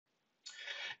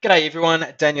G'day everyone,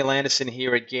 Daniel Anderson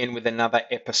here again with another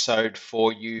episode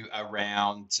for you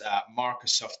around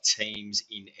Microsoft Teams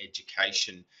in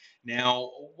education.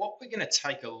 Now, what we're going to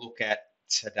take a look at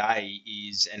today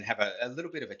is and have a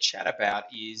little bit of a chat about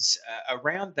is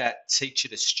around that teacher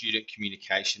to student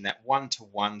communication, that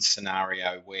one-to-one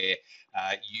scenario where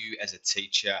you as a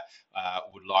teacher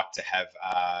would like to have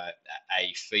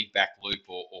a feedback loop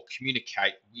or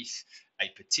communicate with a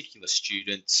particular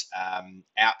student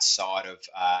outside of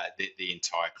the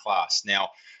entire class. Now,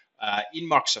 in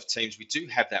Microsoft Teams, we do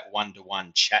have that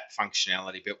one-to-one chat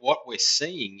functionality, but what we're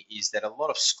seeing is that a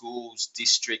lot of schools,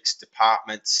 districts,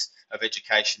 departments of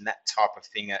education, that type of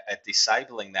thing, are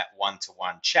disabling that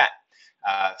one-to-one chat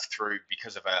through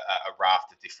because of a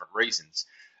raft of different reasons.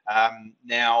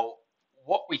 Now,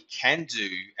 what we can do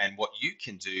and what you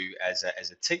can do as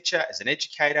a teacher, as an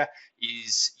educator,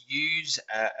 is use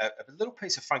a little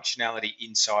piece of functionality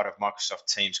inside of Microsoft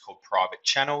Teams called private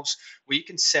channels, where you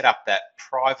can set up that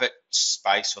private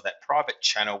space or that private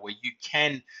channel where you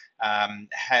can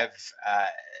have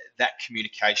that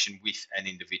communication with an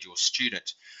individual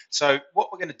student. So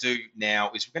what we're going to do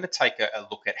now is we're going to take a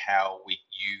look at how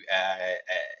you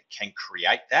can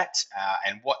create that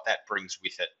and what that brings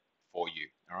with it for you.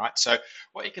 All right, so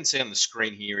what you can see on the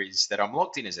screen here is that I'm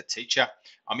logged in as a teacher.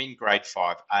 I'm in grade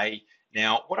 5A.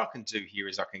 Now, what I can do here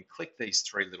is I can click these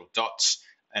three little dots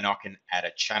and I can add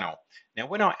a channel. Now,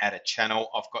 when I add a channel,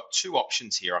 I've got two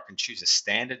options here. I can choose a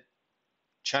standard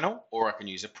channel or I can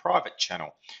use a private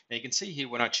channel. Now, you can see here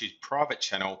when I choose private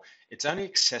channel, it's only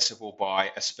accessible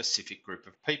by a specific group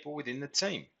of people within the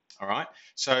team. All right,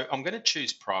 so I'm going to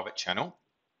choose private channel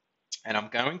and I'm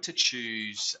going to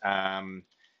choose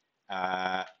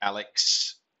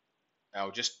Alex.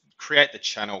 I'll just create the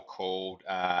channel called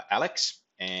Alex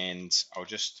and I'll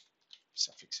just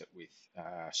suffix it with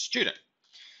student.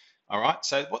 All right,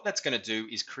 so what that's going to do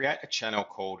is create a channel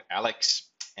called Alex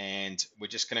and we're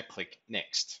just going to click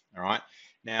next. All right,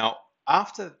 now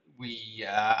after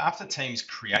Teams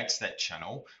creates that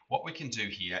channel, what we can do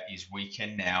here is we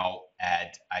can now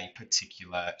add a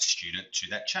particular student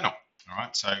to that channel. All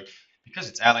right, so because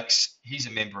it's Alex, he's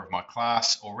a member of my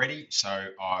class already, so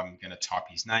I'm going to type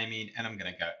his name in and I'm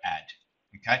going to go add.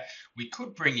 Okay, we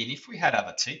could bring in, if we had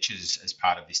other teachers as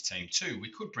part of this team too,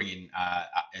 we could bring in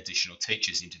additional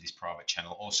teachers into this private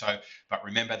channel also, but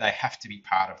remember they have to be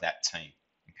part of that team.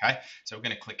 Okay, so we're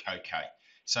going to click OK.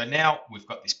 So now we've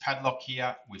got this padlock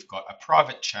here, we've got a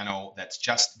private channel that's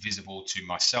just visible to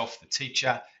myself, the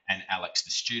teacher, and Alex,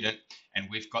 the student, and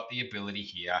we've got the ability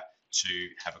here to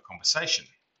have a conversation.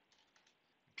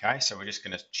 Okay, so we're just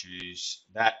going to choose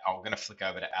that. I'm going to flick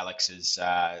over to Alex's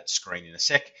screen in a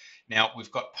sec. Now we've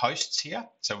got posts here,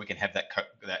 so we can have that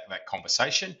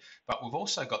conversation, but we've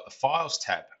also got the files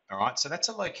tab. All right, so that's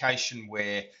a location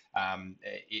where,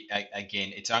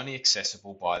 again, it's only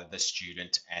accessible by the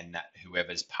student and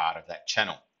whoever's part of that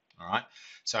channel. All right,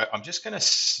 so I'm just going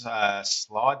to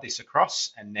slide this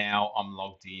across, and now I'm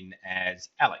logged in as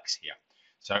Alex here.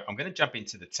 So I'm going to jump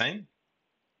into the team.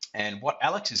 And what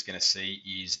Alex is going to see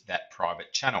is that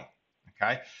private channel.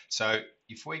 Okay, so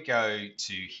if we go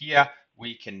to here,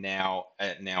 we can now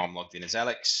I'm logged in as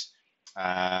Alex.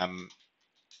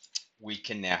 We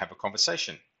can now have a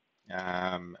conversation.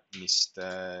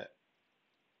 Mr.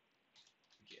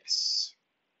 Yes.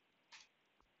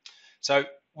 So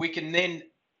we can then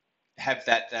have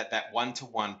that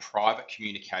one-to-one private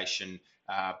communication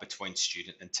between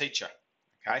student and teacher.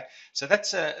 Okay, so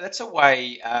that's a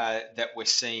way that we're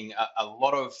seeing a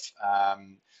lot of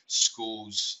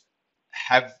schools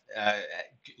have,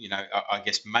 I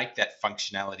guess, make that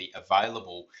functionality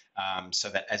available so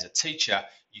that as a teacher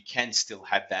you can still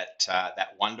have that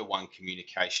one-to-one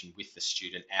communication with the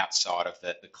student outside of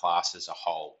the class as a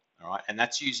whole. All right, and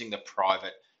that's using the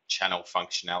private channel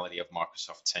functionality of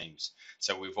Microsoft Teams.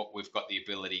 So we've got the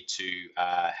ability to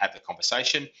have the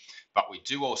conversation, but we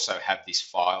do also have this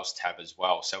files tab as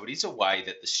well. So it is a way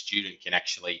that the student can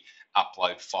actually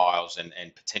upload files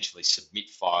and potentially submit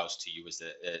files to you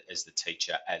as the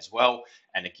teacher as well.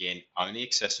 And again, only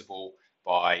accessible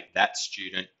by that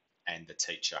student and the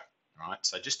teacher. All right.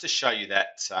 So just to show you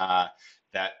that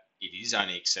that it is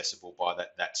only accessible by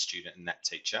that student and that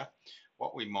teacher,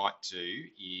 what we might do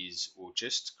is we'll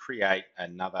just create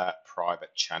another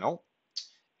private channel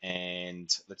and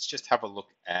let's just have a look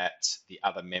at the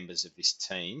other members of this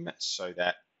team so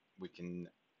that we can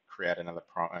create another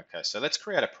okay, so let's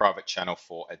create a private channel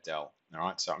for Adele. All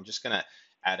right, so I'm just going to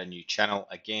add a new channel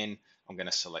again. I'm going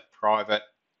to select private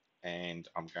and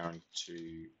I'm going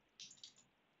to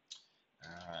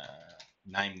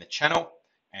name the channel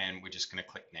and we're just going to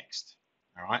click next.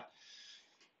 All right.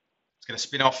 It's going to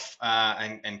spin off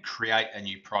and create a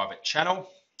new private channel.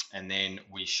 And then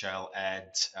we shall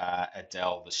add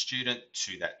Adele, the student,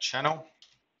 to that channel.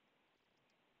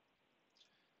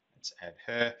 Let's add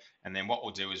her. And then what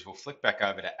we'll do is we'll flick back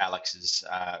over to Alex's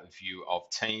view of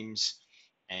Teams.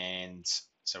 And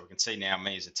so we can see now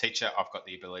me as a teacher, I've got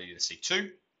the ability to see two.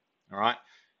 All right.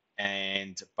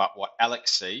 But what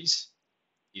Alex sees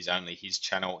is only his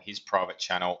channel, his private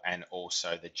channel, and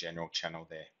also the general channel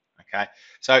there. Okay,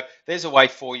 so there's a way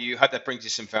for you. Hope that brings you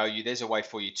some value. There's a way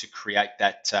for you to create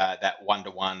that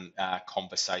one-to-one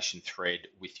conversation thread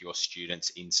with your students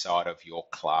inside of your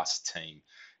class team.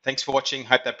 Thanks for watching.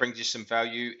 Hope that brings you some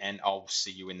value, and I'll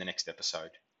see you in the next episode.